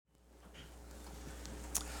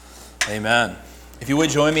Amen. If you would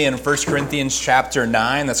join me in 1 Corinthians chapter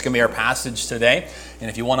 9, that's going to be our passage today. And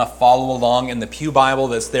if you want to follow along in the Pew Bible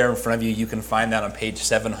that's there in front of you, you can find that on page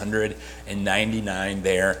 799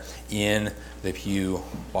 there in the Pew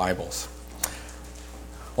Bibles.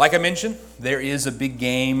 Like I mentioned, there is a big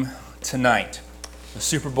game tonight. The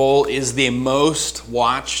Super Bowl is the most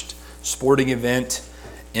watched sporting event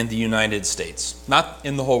in the United States. Not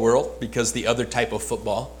in the whole world, because the other type of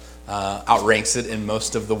football outranks it in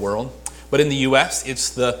most of the world. But in the U.S.,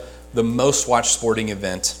 it's the most watched sporting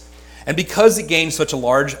event. And because it gains such a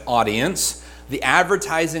large audience, the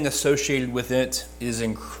advertising associated with it is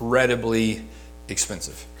incredibly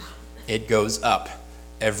expensive. It goes up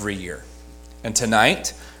every year. And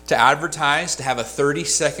tonight, to advertise, to have a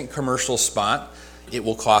 30-second commercial spot, it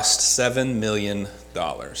will cost $7 million.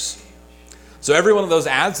 So every one of those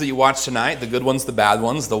ads that you watch tonight, the good ones, the bad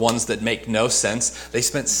ones, the ones that make no sense, they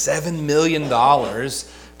spent $7 million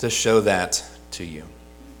to show that to you.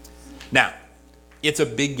 Now, it's a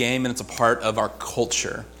big game and it's a part of our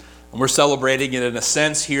culture. And we're celebrating it in a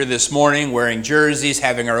sense here this morning, wearing jerseys,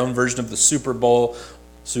 having our own version of the Super Bowl,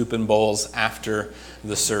 soup and bowls after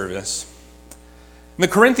the service. And the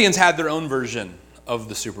Corinthians had their own version of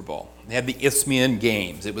the Super Bowl. They had the Isthmian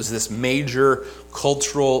Games. It was this major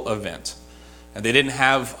cultural event. And they didn't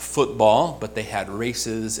have football, but they had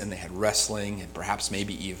races and they had wrestling and perhaps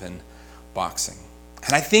maybe even boxing.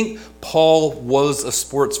 And I think Paul was a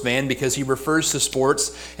sports fan because he refers to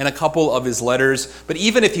sports in a couple of his letters. But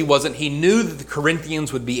even if he wasn't, he knew that the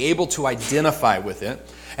Corinthians would be able to identify with it.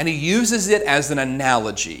 And he uses it as an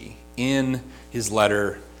analogy in his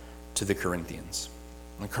letter to the Corinthians.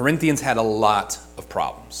 The Corinthians had a lot of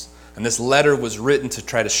problems. And this letter was written to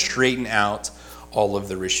try to straighten out all of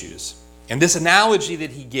their issues. And this analogy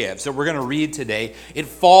that he gives, that we're going to read today, it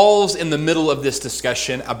falls in the middle of this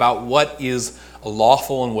discussion about what is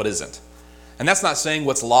lawful and what isn't. And that's not saying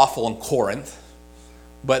what's lawful in Corinth,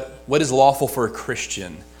 but what is lawful for a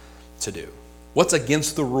Christian to do. What's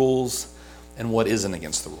against the rules and what isn't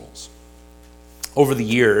against the rules. Over the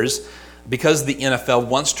years, because the NFL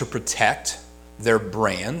wants to protect their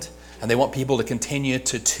brand, and they want people to continue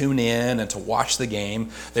to tune in and to watch the game.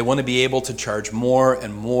 They want to be able to charge more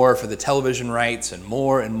and more for the television rights and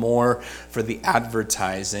more for the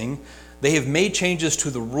advertising. They have made changes to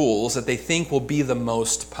the rules that they think will be the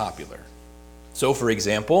most popular. So, for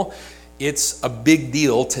example, it's a big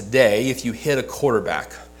deal today if you hit a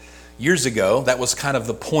quarterback. Years ago, that was kind of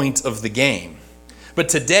the point of the game. But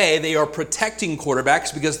today, they are protecting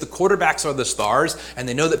quarterbacks because the quarterbacks are the stars, and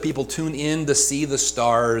they know that people tune in to see the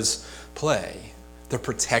stars play. They're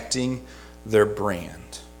protecting their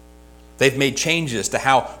brand. They've made changes to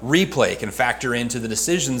how replay can factor into the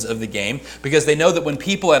decisions of the game because they know that when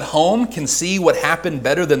people at home can see what happened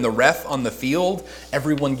better than the ref on the field,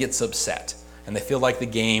 everyone gets upset, and they feel like the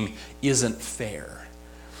game isn't fair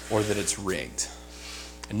or that it's rigged.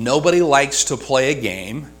 And nobody likes to play a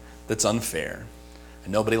game that's unfair.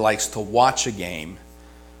 And nobody likes to watch a game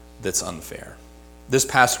that's unfair. This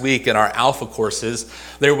past week in our Alpha courses,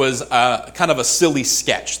 there was kind of a silly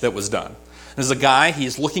sketch that was done. There's a guy,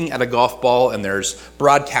 he's looking at a golf ball, and there's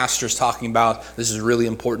broadcasters talking about, this is a really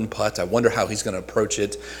important putt, I wonder how he's going to approach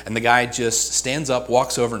it. And the guy just stands up,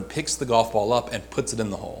 walks over, and picks the golf ball up and puts it in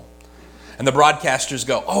the hole. And the broadcasters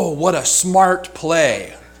go, oh, what a smart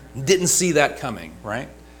play. Didn't see that coming, right?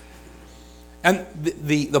 And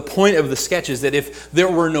the point of the sketch is that if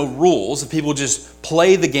there were no rules, if people just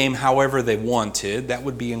play the game however they wanted, that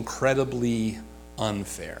would be incredibly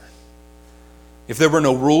unfair. If there were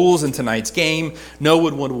no rules in tonight's game, no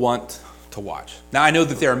one would want to watch. Now, I know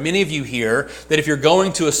that there are many of you here that if you're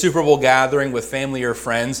going to a Super Bowl gathering with family or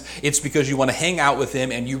friends, it's because you want to hang out with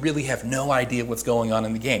them and you really have no idea what's going on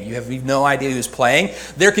in the game. You have no idea who's playing.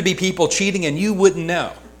 There could be people cheating and you wouldn't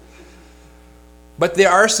know. But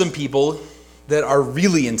there are some people that are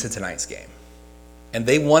really into tonight's game. And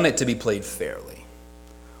they want it to be played fairly.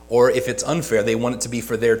 Or if it's unfair, they want it to be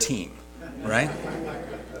for their team, right?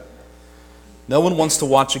 No one wants to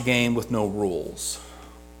watch a game with no rules.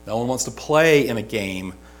 No one wants to play in a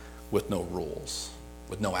game with no rules,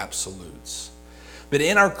 with no absolutes. But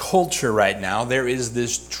in our culture right now, there is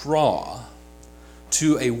this draw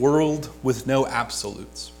to a world with no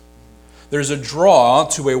absolutes. There's a draw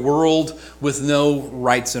to a world with no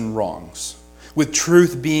rights and wrongs, with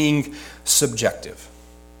truth being subjective,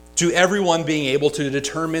 to everyone being able to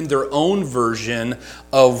determine their own version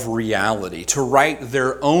of reality, to write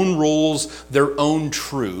their own rules, their own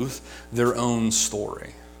truth, their own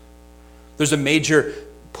story. There's a major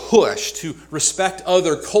push to respect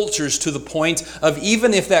other cultures to the point of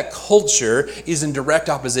even if that culture is in direct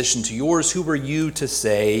opposition to yours, who are you to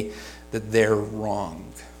say that they're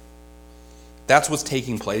wrong. That's what's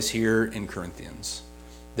taking place here in Corinthians.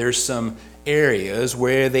 There's some areas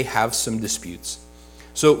where they have some disputes.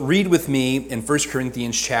 So read with me in 1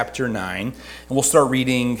 Corinthians chapter 9, and we'll start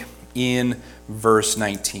reading in verse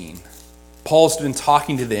 19. Paul's been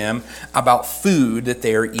talking to them about food that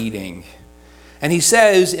they are eating. And he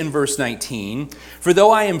says in verse 19, "For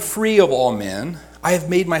though I am free of all men, I have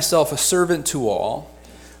made myself a servant to all,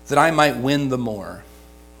 that I might win the more.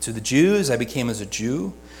 To the Jews I became as a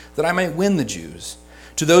Jew, that I might win the Jews.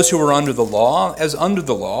 To those who are under the law, as under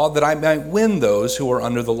the law, that I might win those who are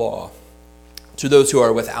under the law. To those who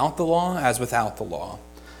are without the law, as without the law.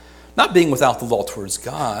 Not being without the law towards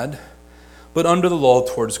God, but under the law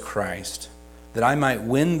towards Christ, that I might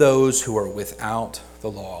win those who are without the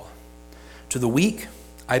law. To the weak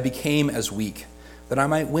I became as weak, that I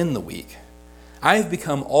might win the weak. I have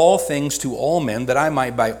become all things to all men, that I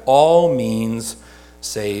might by all means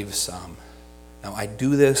save some. Now I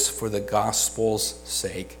do this for the gospel's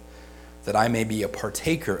sake, that I may be a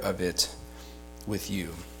partaker of it with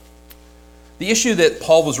you." The issue that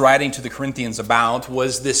Paul was writing to the Corinthians about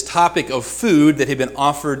was this topic of food that had been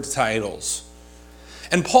offered to idols.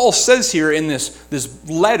 And Paul says here in this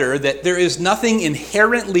letter that there is nothing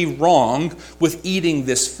inherently wrong with eating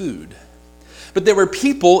this food. But there were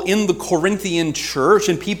people in the Corinthian church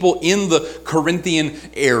and people in the Corinthian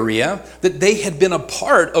area that they had been a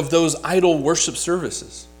part of those idol worship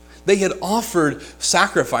services. They had offered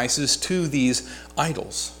sacrifices to these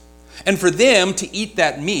idols. And for them to eat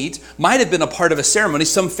that meat might have been a part of a ceremony.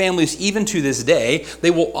 Some families, even to this day, they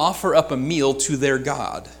will offer up a meal to their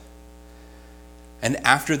God. And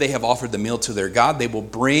after they have offered the meal to their God, they will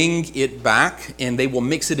bring it back and they will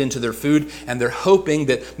mix it into their food. And they're hoping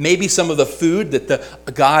that maybe some of the food that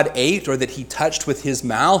the God ate or that he touched with his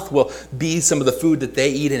mouth will be some of the food that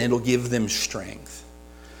they eat, and it'll give them strength.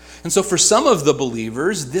 And so for some of the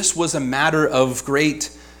believers, this was a matter of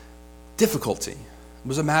great difficulty. It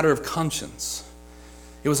was a matter of conscience.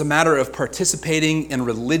 It was a matter of participating in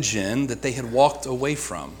religion that they had walked away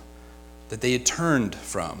from, that they had turned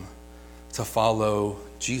from to follow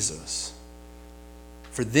Jesus.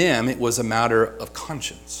 For them, it was a matter of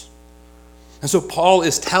conscience. And so Paul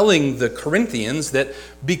is telling the Corinthians that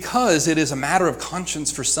because it is a matter of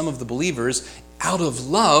conscience for some of the believers, out of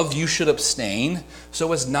love you should abstain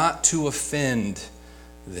so as not to offend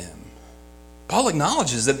them. Paul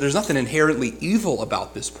acknowledges that there's nothing inherently evil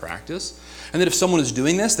about this practice, and that if someone is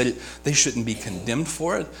doing this, that they shouldn't be condemned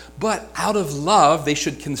for it. But out of love, they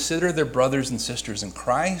should consider their brothers and sisters in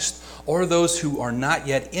Christ, or those who are not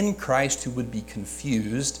yet in Christ who would be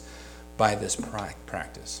confused by this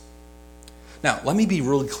practice. Now, let me be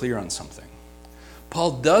really clear on something.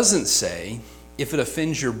 Paul doesn't say, if it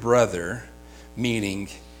offends your brother, meaning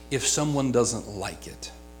if someone doesn't like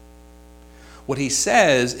it. What he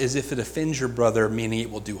says is if it offends your brother, meaning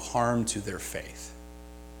it will do harm to their faith.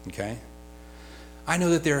 Okay? I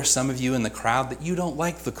know that there are some of you in the crowd that you don't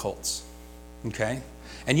like the Colts. Okay?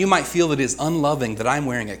 And you might feel it is unloving that I'm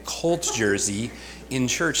wearing a Colts jersey in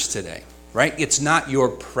church today. Right? It's not your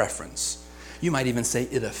preference. You might even say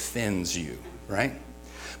it offends you. Right?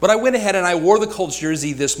 But I went ahead and I wore the Colts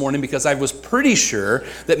jersey this morning because I was pretty sure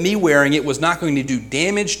that me wearing it was not going to do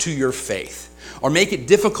damage to your faith or make it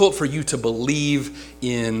difficult for you to believe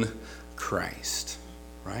in Christ,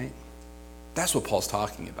 right? That's what Paul's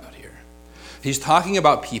talking about here. He's talking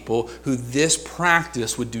about people who this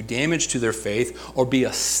practice would do damage to their faith or be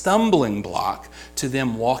a stumbling block to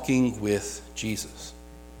them walking with Jesus.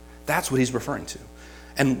 That's what he's referring to.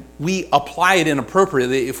 And we apply it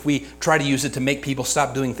inappropriately if we try to use it to make people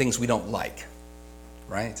stop doing things we don't like,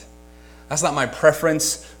 right? That's not my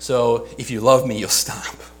preference, so if you love me, you'll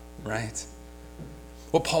stop, right?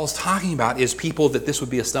 What Paul's talking about is people that this would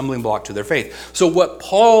be a stumbling block to their faith. So what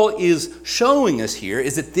Paul is showing us here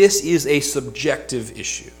is that this is a subjective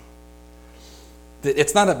issue. That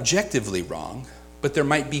it's not objectively wrong, but there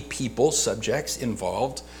might be people, subjects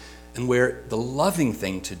involved, and where the loving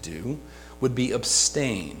thing to do would be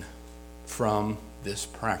abstain from this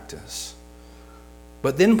practice.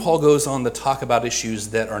 But then Paul goes on to talk about issues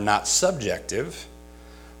that are not subjective,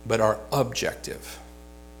 but are objective.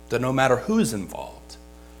 That no matter who's involved,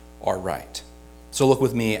 are right. So look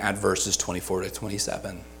with me at verses 24 to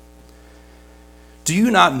 27. Do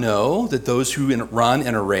you not know that those who run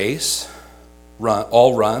in a race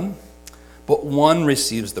all run, but one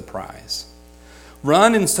receives the prize?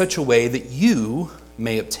 Run in such a way that you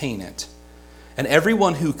may obtain it. And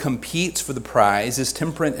everyone who competes for the prize is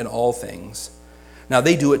temperate in all things. Now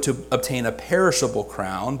they do it to obtain a perishable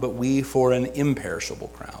crown, but we for an imperishable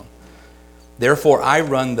crown. Therefore I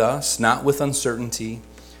run thus, not with uncertainty.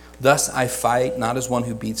 Thus I fight not as one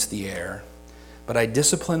who beats the air, but I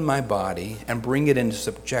discipline my body and bring it into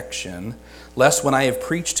subjection, lest when I have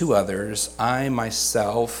preached to others, I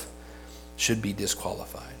myself should be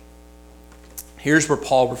disqualified. Here's where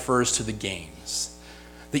Paul refers to the games,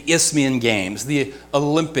 the Isthmian Games, the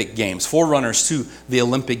Olympic Games, forerunners to the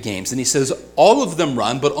Olympic Games. And he says all of them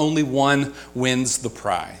run, but only one wins the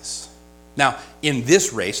prize. Now, in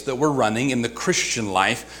this race that we're running in the Christian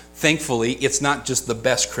life, thankfully, it's not just the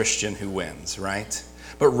best Christian who wins, right?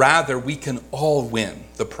 But rather, we can all win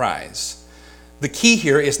the prize. The key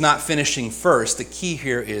here is not finishing first. The key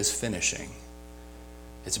here is finishing.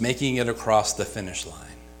 It's making it across the finish line.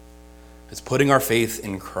 It's putting our faith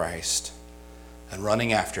in Christ and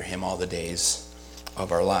running after him all the days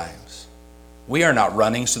of our lives. We are not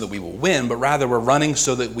running so that we will win, but rather we're running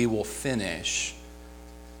so that we will finish.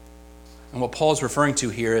 And what Paul is referring to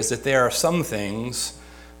here is that there are some things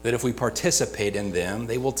that if we participate in them,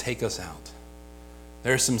 they will take us out.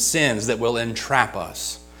 There are some sins that will entrap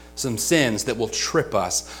us, some sins that will trip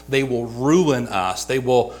us. They will ruin us. They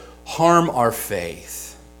will harm our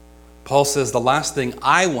faith. Paul says the last thing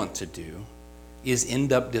I want to do is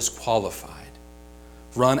end up disqualified,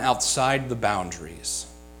 run outside the boundaries,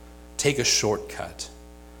 take a shortcut.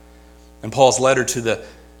 In Paul's letter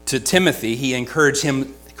to Timothy, he encourages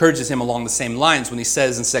him along the same lines when he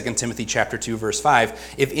says in 2 Timothy chapter 2, verse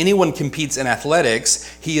 5, if anyone competes in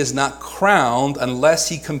athletics, he is not crowned unless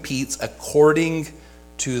he competes according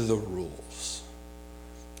to the rules.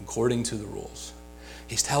 According to the rules.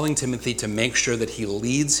 He's telling Timothy to make sure that he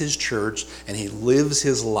leads his church and he lives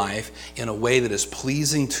his life in a way that is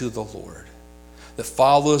pleasing to the Lord, that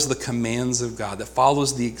follows the commands of God, that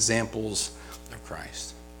follows the examples of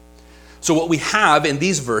Christ. So what we have in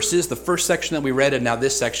these verses, the first section that we read and now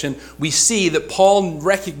this section, we see that Paul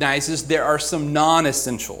recognizes there are some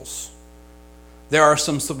non-essentials. There are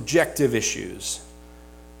some subjective issues,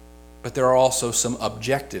 but there are also some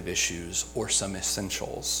objective issues or some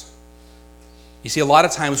essentials. You see, a lot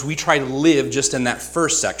of times we try to live just in that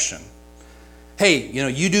first section. Hey,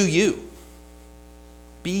 you do you.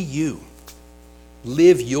 Be you.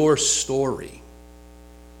 Live your story.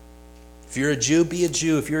 If you're a Jew, be a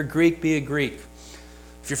Jew. If you're a Greek, be a Greek.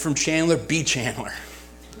 If you're from Chandler, be Chandler.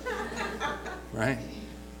 Right?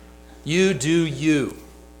 You do you.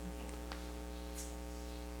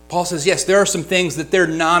 Paul says, yes, there are some things that they're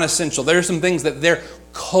non-essential. There are some things that they're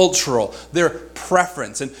cultural, they're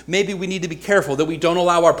preference. And maybe we need to be careful that we don't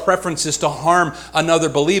allow our preferences to harm another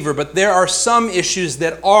believer. But there are some issues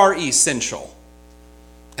that are essential.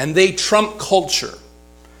 And they trump culture.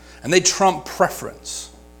 And they trump preference.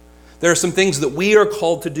 There are some things that we are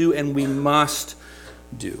called to do and we must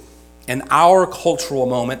do. In our cultural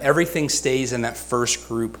moment, everything stays in that first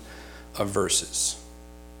group of verses.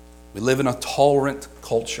 We live in a tolerant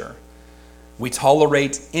culture. We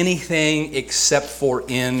tolerate anything except for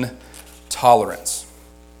intolerance.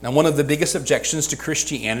 Now, one of the biggest objections to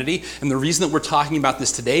Christianity, and the reason that we're talking about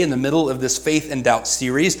this today in the middle of this Faith and Doubt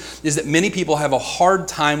series, is that many people have a hard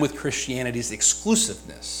time with Christianity's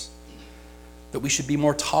exclusiveness, that we should be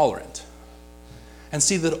more tolerant, and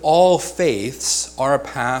see that all faiths are a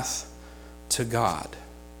path to God.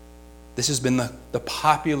 This has been the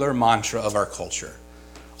popular mantra of our culture.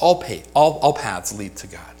 All paths lead to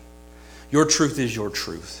God. Your truth is your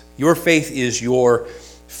truth. Your faith is your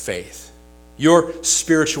faith. Your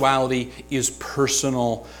spirituality is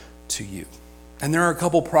personal to you. And there are a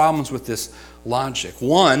couple problems with this logic.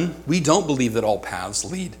 One, we don't believe that all paths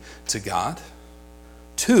lead to God.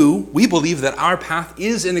 Two, we believe that our path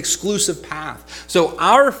is an exclusive path. So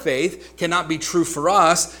our faith cannot be true for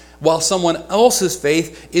us while someone else's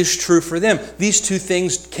faith is true for them. These two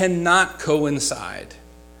things cannot coincide.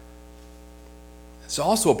 There's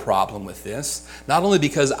also a problem with this, not only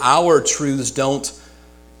because our truths don't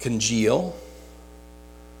congeal,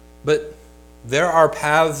 but there are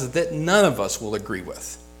paths that none of us will agree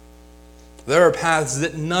with. There are paths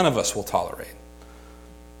that none of us will tolerate.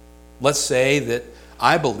 Let's say that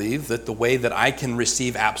I believe that the way that I can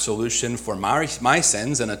receive absolution for my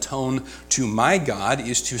sins and atone to my God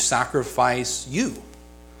is to sacrifice you,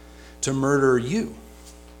 to murder you.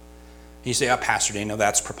 You say, Pastor Daniel,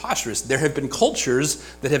 that's preposterous. There have been cultures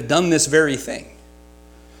that have done this very thing,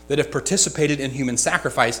 that have participated in human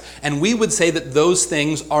sacrifice, and we would say that those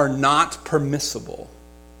things are not permissible.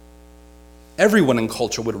 Everyone in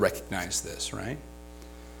culture would recognize this, right?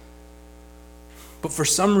 But for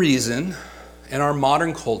some reason, in our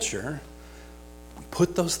modern culture, we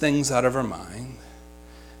put those things out of our mind,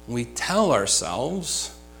 and we tell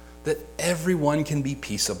ourselves that everyone can be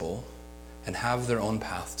peaceable and have their own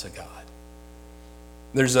path to God.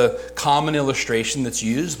 There's a common illustration that's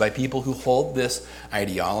used by people who hold this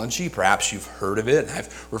ideology. Perhaps you've heard of it.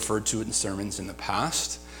 I've referred to it in sermons in the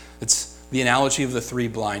past. It's the analogy of the three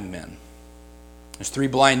blind men. There's three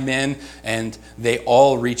blind men, and they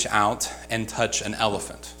all reach out and touch an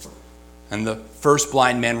elephant. And the first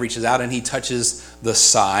blind man reaches out, and he touches the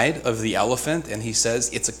side of the elephant, and he says,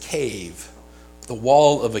 it's a cave, the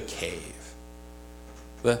wall of a cave.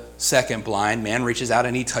 The second blind man reaches out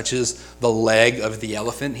and he touches the leg of the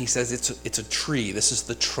elephant. He says, it's a tree. This is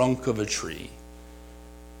the trunk of a tree.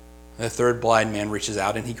 The third blind man reaches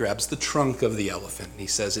out and he grabs the trunk of the elephant. And he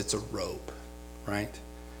says, it's a rope, right?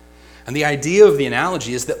 And the idea of the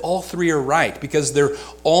analogy is that all three are right because they're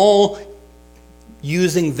all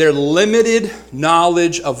using their limited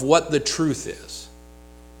knowledge of what the truth is.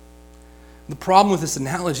 The problem with this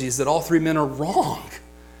analogy is that all three men are wrong.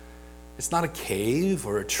 It's not a cave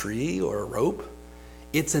or a tree or a rope.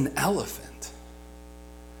 It's an elephant.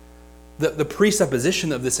 The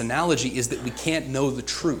presupposition of this analogy is that we can't know the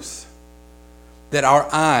truth. That our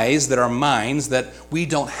eyes, that our minds, that we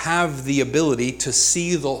don't have the ability to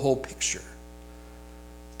see the whole picture.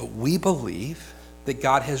 But we believe that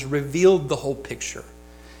God has revealed the whole picture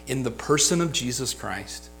in the person of Jesus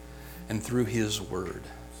Christ and through His Word.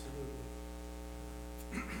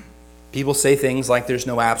 People say things like there's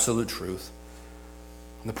no absolute truth.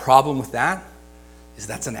 And the problem with that is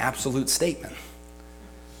that's an absolute statement.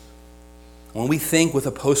 When we think with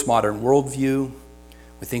a postmodern worldview,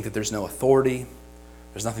 we think that there's no authority,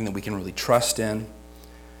 there's nothing that we can really trust in.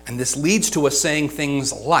 And this leads to us saying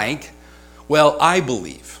things like, well, I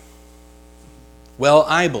believe. Well,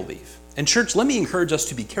 I believe. And church, let me encourage us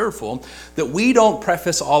to be careful that we don't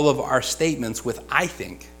preface all of our statements with I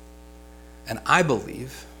think and I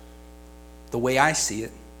believe the way I see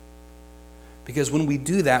it. Because when we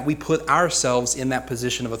do that, we put ourselves in that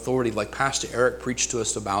position of authority like Pastor Eric preached to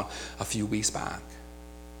us about a few weeks back.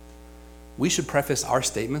 We should preface our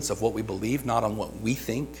statements of what we believe not on what we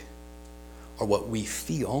think or what we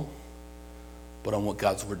feel, but on what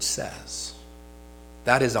God's Word says.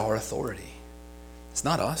 That is our authority. It's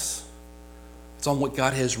not us. It's on what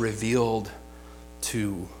God has revealed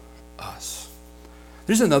to us.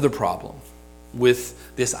 There's another problem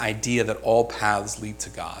with this idea that all paths lead to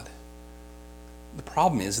God. The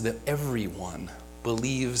problem is that everyone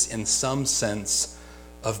believes in some sense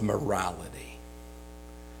of morality.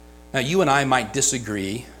 Now, you and I might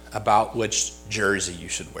disagree about which jersey you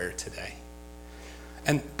should wear today.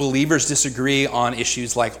 And believers disagree on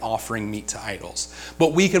issues like offering meat to idols.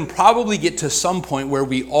 But we can probably get to some point where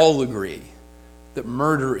we all agree that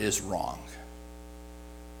murder is wrong.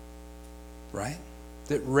 Right?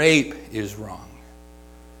 That rape is wrong.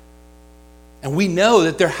 And we know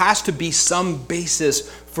that there has to be some basis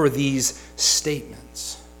for these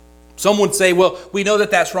statements. Some would say, well, we know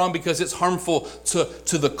that that's wrong because it's harmful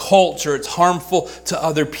to the culture, it's harmful to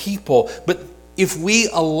other people. But if we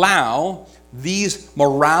allow these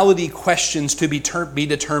morality questions to be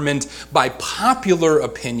determined by popular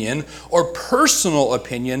opinion or personal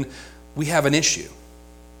opinion, we have an issue.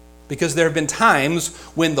 Because there have been times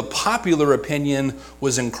when the popular opinion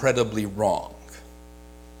was incredibly wrong.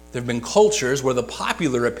 There have been cultures where the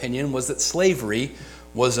popular opinion was that slavery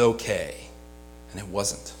was okay, and it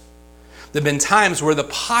wasn't. There have been times where the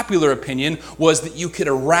popular opinion was that you could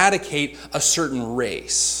eradicate a certain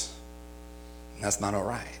race, and that's not all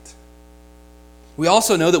right. We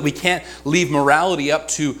also know that we can't leave morality up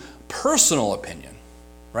to personal opinion,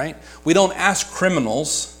 right? We don't ask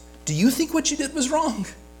criminals, do you think what you did was wrong?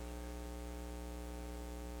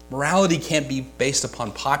 Morality can't be based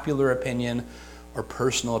upon popular opinion or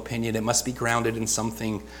personal opinion. It must be grounded in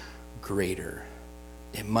something greater.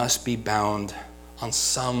 It must be bound on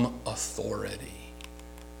some authority.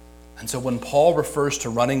 And so when Paul refers to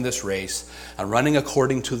running this race and running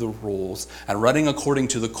according to the rules and running according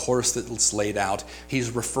to the course that's laid out,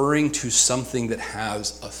 he's referring to something that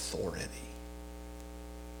has authority,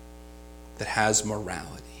 that has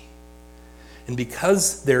morality. And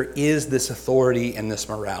because there is this authority and this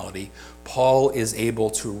morality, Paul is able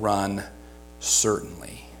to run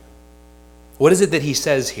certainly. What is it that he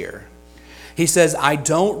says here? He says, I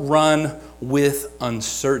don't run with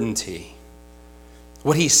uncertainty.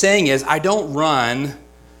 What he's saying is, I don't run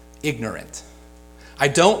ignorant. I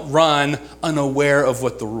don't run unaware of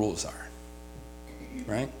what the rules are.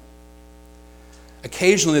 Right?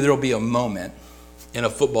 Occasionally there will be a moment in a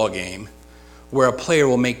football game where a player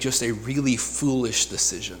will make just a really foolish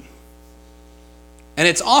decision. And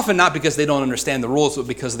it's often not because they don't understand the rules, but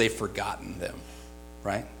because they've forgotten them,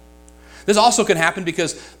 right? This also can happen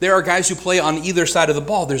because there are guys who play on either side of the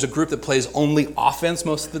ball. There's a group that plays only offense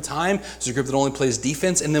most of the time. There's a group that only plays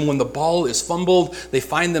defense. And then when the ball is fumbled, they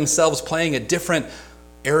find themselves playing a different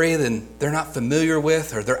area than they're not familiar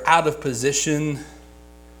with, or they're out of position.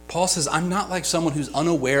 Paul says, I'm not like someone who's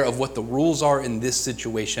unaware of what the rules are in this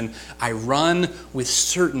situation. I run with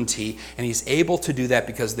certainty, and he's able to do that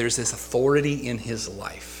because there's this authority in his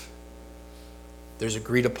life. There's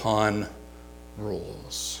agreed upon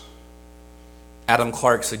rules. Adam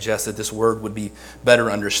Clark suggested this word would be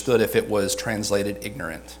better understood if it was translated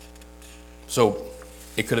ignorant. So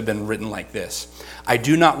it could have been written like this: I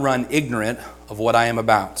do not run ignorant of what I am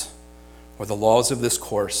about, or the laws of this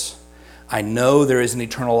course. I know there is an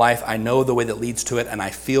eternal life. I know the way that leads to it, and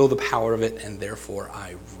I feel the power of it, and therefore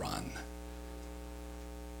I run.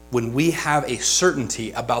 When we have a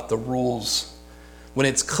certainty about the rules, when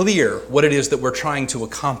it's clear what it is that we're trying to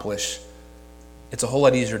accomplish, it's a whole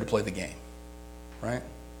lot easier to play the game, right?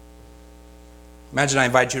 Imagine I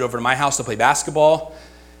invite you over to my house to play basketball,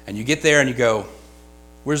 and you get there and you go,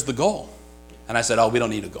 where's the goal? And I said, oh, we don't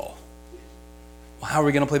need a goal. Well, how are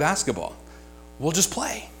we going to play basketball? We'll just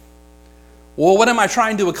play. Well, what am I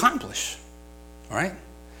trying to accomplish? All right?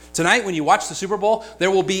 Tonight, when you watch the Super Bowl,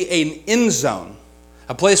 there will be an end zone,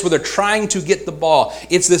 a place where they're trying to get the ball.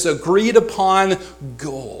 It's this agreed upon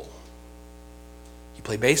goal. You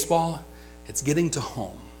play baseball, it's getting to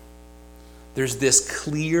home. There's this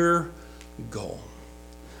clear goal.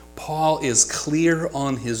 Paul is clear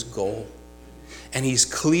on his goal, and he's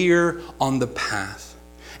clear on the path,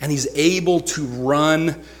 and he's able to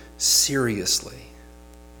run seriously.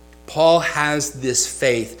 Paul has this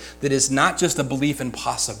faith that is not just a belief in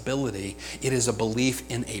possibility, it is a belief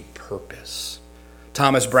in a purpose.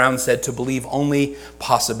 Thomas Brown said, to believe only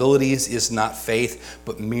possibilities is not faith,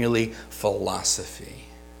 but merely philosophy.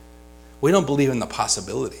 We don't believe in the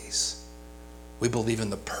possibilities. We believe in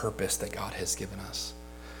the purpose that God has given us.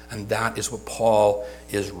 And that is what Paul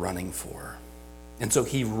is running for. And so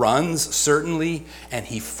he runs certainly, and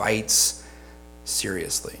he fights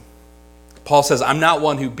seriously. Paul says, I'm not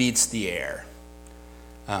one who beats the air.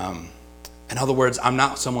 In other words, I'm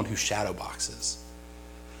not someone who shadow boxes.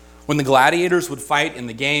 When the gladiators would fight in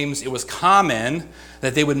the games, it was common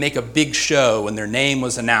that they would make a big show when their name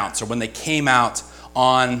was announced or when they came out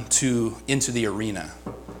into the arena.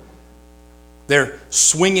 They're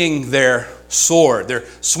swinging their sword. They're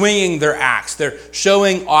swinging their axe. They're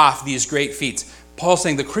showing off these great feats. Paul's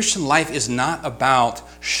saying the Christian life is not about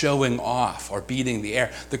showing off or beating the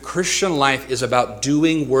air. The Christian life is about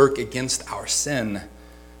doing work against our sin.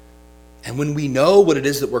 And when we know what it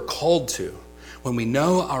is that we're called to, when we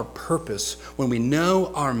know our purpose, when we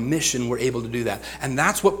know our mission, we're able to do that. And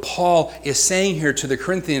that's what Paul is saying here to the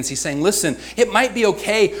Corinthians. He's saying, listen, it might be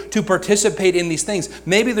okay to participate in these things.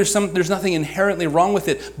 Maybe there's nothing inherently wrong with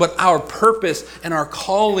it, but our purpose and our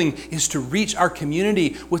calling is to reach our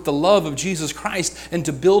community with the love of Jesus Christ and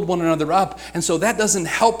to build one another up. And so that doesn't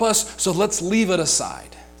help us, so let's leave it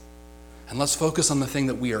aside. And let's focus on the thing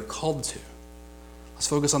that we are called to. Let's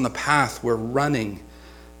focus on the path we're running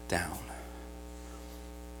down.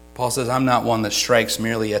 Paul says, I'm not one that strikes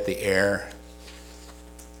merely at the air,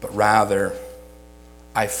 but rather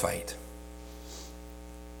I fight.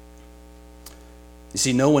 You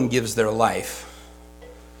see, no one gives their life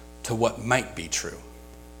to what might be true.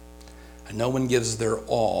 And no one gives their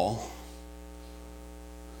all.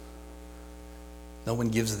 No one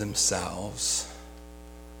gives themselves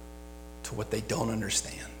to what they don't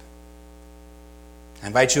understand. I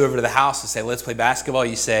invite you over to the house and say, let's play basketball.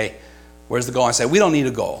 You say, where's the goal? I say, we don't need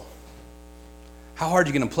a goal. How hard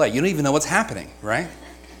are you going to play? You don't even know what's happening, right?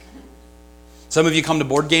 Some of you come to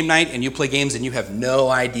board game night and you play games and you have no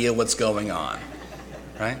idea what's going on,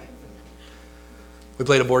 right? We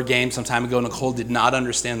played a board game some time ago. Nicole did not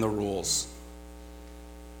understand the rules.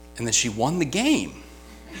 And then she won the game.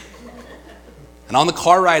 And on the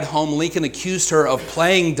car ride home, Lincoln accused her of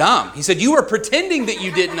playing dumb. He said, you were pretending that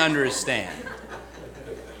you didn't understand.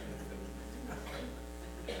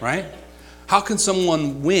 Right? How can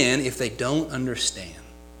someone win if they don't understand?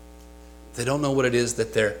 They don't know what it is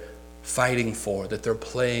that they're fighting for, that they're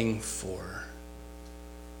playing for.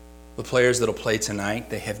 The players that will play tonight,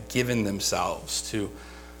 they have given themselves to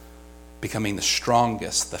becoming the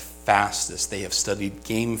strongest, the fastest. They have studied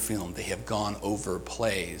game film. They have gone over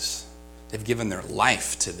plays. They've given their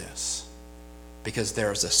life to this because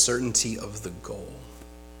there is a certainty of the goal.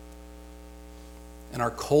 In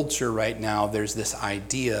our culture right now, there's this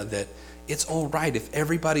idea that it's all right if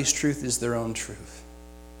everybody's truth is their own truth.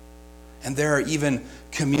 And there are even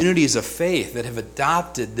communities of faith that have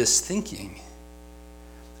adopted this thinking.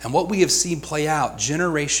 And what we have seen play out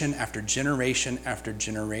generation after generation after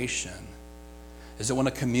generation is that when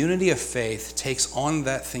a community of faith takes on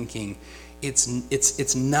that thinking,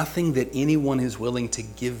 it's nothing that anyone is willing to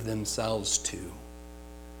give themselves to.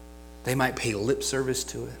 They might pay lip service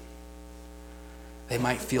to it. They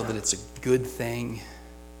might feel that it's a good thing,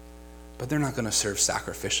 but they're not going to serve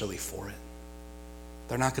sacrificially for it.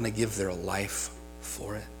 They're not going to give their life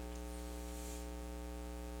for it.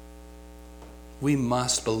 We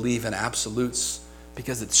must believe in absolutes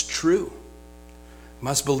because it's true. We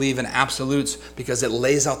must believe in absolutes because it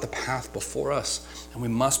lays out the path before us. And we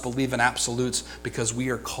must believe in absolutes because we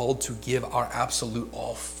are called to give our absolute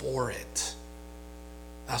all for it.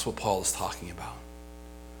 That's what Paul is talking about.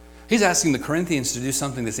 He's asking the Corinthians to do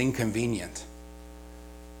something that's inconvenient.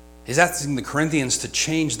 He's asking the Corinthians to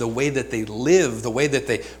change the way that they live, the way that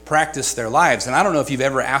they practice their lives. And I don't know if you've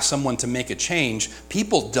ever asked someone to make a change.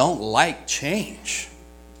 People don't like change.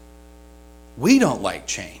 We don't like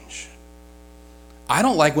change. I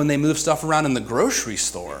don't like when they move stuff around in the grocery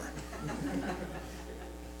store.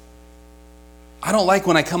 I don't like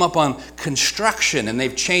when I come up on construction and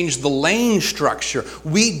they've changed the lane structure.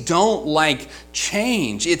 We don't like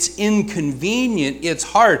change. It's inconvenient. It's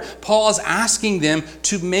hard. Paul is asking them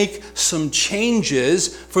to make some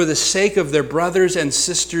changes for the sake of their brothers and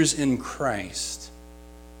sisters in Christ.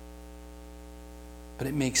 But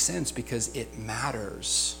it makes sense because it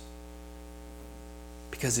matters.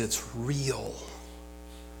 Because it's real.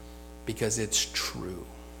 Because it's true.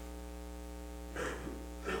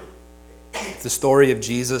 If the story of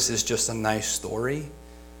Jesus is just a nice story,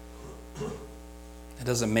 it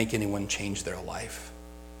doesn't make anyone change their life.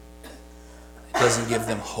 It doesn't give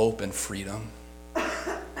them hope and freedom.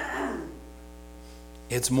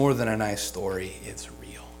 It's more than a nice story, it's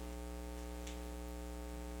real.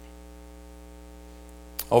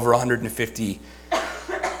 Over 150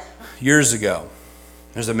 years ago,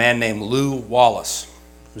 there's a man named Lew Wallace,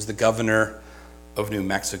 who was the governor of New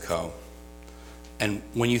Mexico. And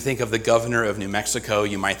when you think of the governor of New Mexico,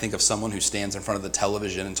 you might think of someone who stands in front of the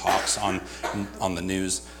television and talks on the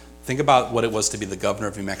news. Think about what it was to be the governor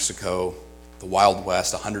of New Mexico, the Wild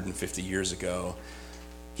West, 150 years ago.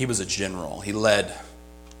 He was a general. He led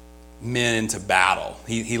men into battle.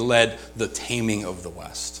 He led the taming of the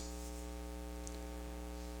West.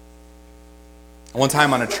 One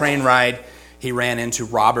time on a train ride, he ran into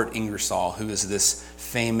Robert Ingersoll, who is this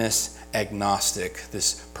famous agnostic,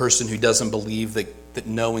 this person who doesn't believe that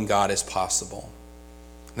knowing God is possible.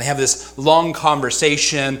 And they have this long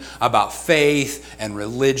conversation about faith and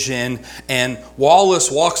religion, and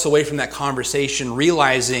Wallace walks away from that conversation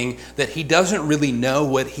realizing that he doesn't really know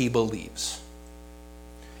what he believes.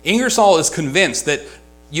 Ingersoll is convinced that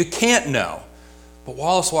you can't know, but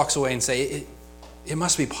Wallace walks away and says, it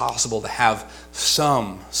must be possible to have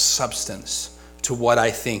some substance to what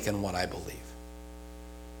I think and what I believe.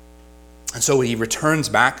 And so he returns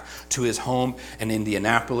back to his home in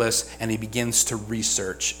Indianapolis, and he begins to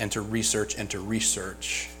research and to research and to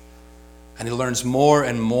research. And he learns more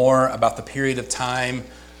and more about the period of time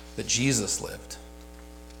that Jesus lived.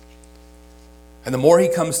 And the more he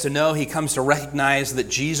comes to know, he comes to recognize that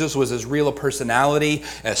Jesus was as real a personality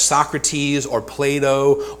as Socrates or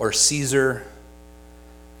Plato or Caesar.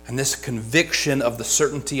 And this conviction of the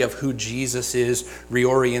certainty of who Jesus is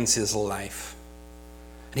reorients his life.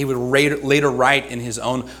 And he would later write in his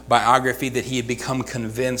own biography that he had become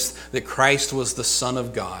convinced that Christ was the Son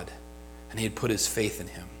of God, and he had put his faith in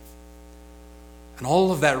him. And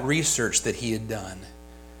all of that research that he had done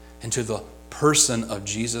into the person of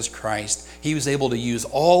Jesus Christ, he was able to use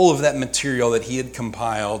all of that material that he had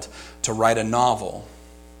compiled to write a novel,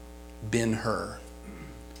 Ben-Hur,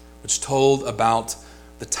 which told about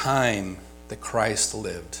the time that Christ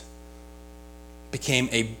lived. Became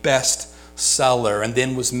a bestseller and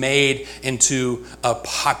then was made into a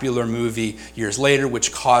popular movie years later,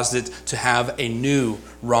 which caused it to have a new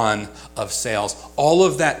run of sales. All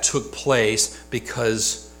of that took place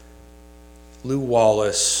because Lew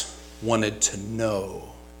Wallace wanted to know.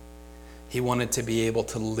 He wanted to be able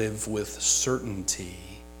to live with certainty.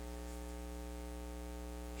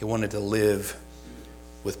 He wanted to live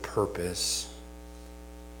with purpose.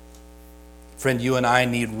 Friend, you and I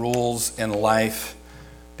need rules in life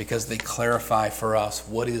because they clarify for us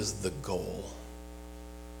what is the goal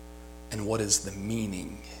and what is the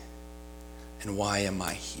meaning and why am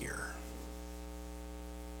I here.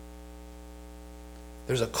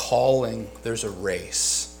 There's a calling, there's a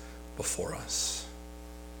race before us,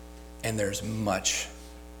 and there's much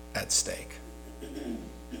at stake.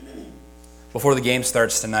 Before the game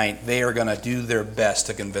starts tonight, they are going to do their best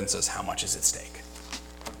to convince us how much is at stake.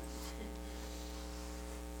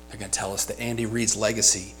 They're going to tell us that Andy Reid's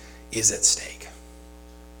legacy is at stake.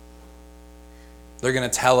 They're going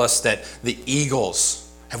to tell us that the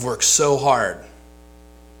Eagles have worked so hard.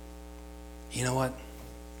 You know what?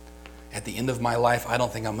 At the end of my life, I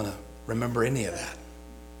don't think I'm going to remember any of that.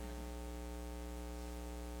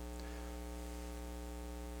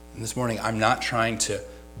 And this morning, I'm not trying to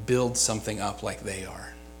build something up like they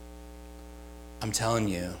are. I'm telling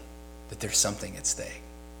you that there's something at stake.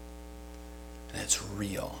 And it's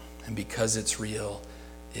real. And because it's real,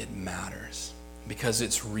 it matters. Because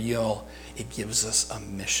it's real, it gives us a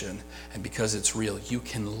mission. And because it's real, you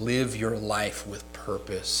can live your life with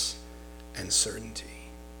purpose and certainty.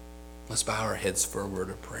 Let's bow our heads for a word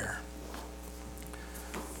of prayer.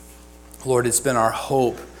 Lord, it's been our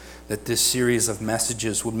hope that this series of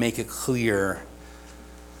messages would make it clear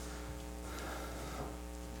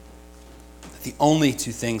that the only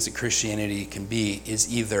two things that Christianity can be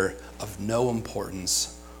is either of no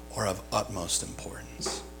importance or of utmost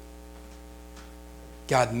importance.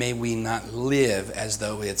 God, may we not live as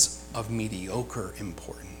though it's of mediocre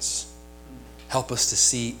importance. Help us to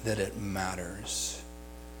see that it matters.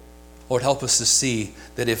 Lord, help us to see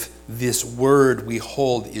that if this word we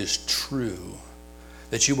hold is true,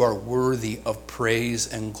 that you are worthy of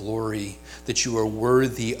praise and glory, that you are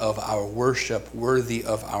worthy of our worship, worthy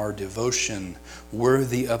of our devotion,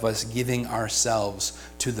 worthy of us giving ourselves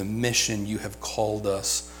to the mission you have called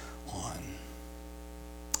us on.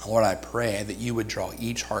 Lord, I pray that you would draw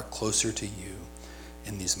each heart closer to you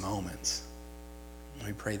in these moments.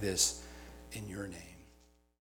 We pray this in your name.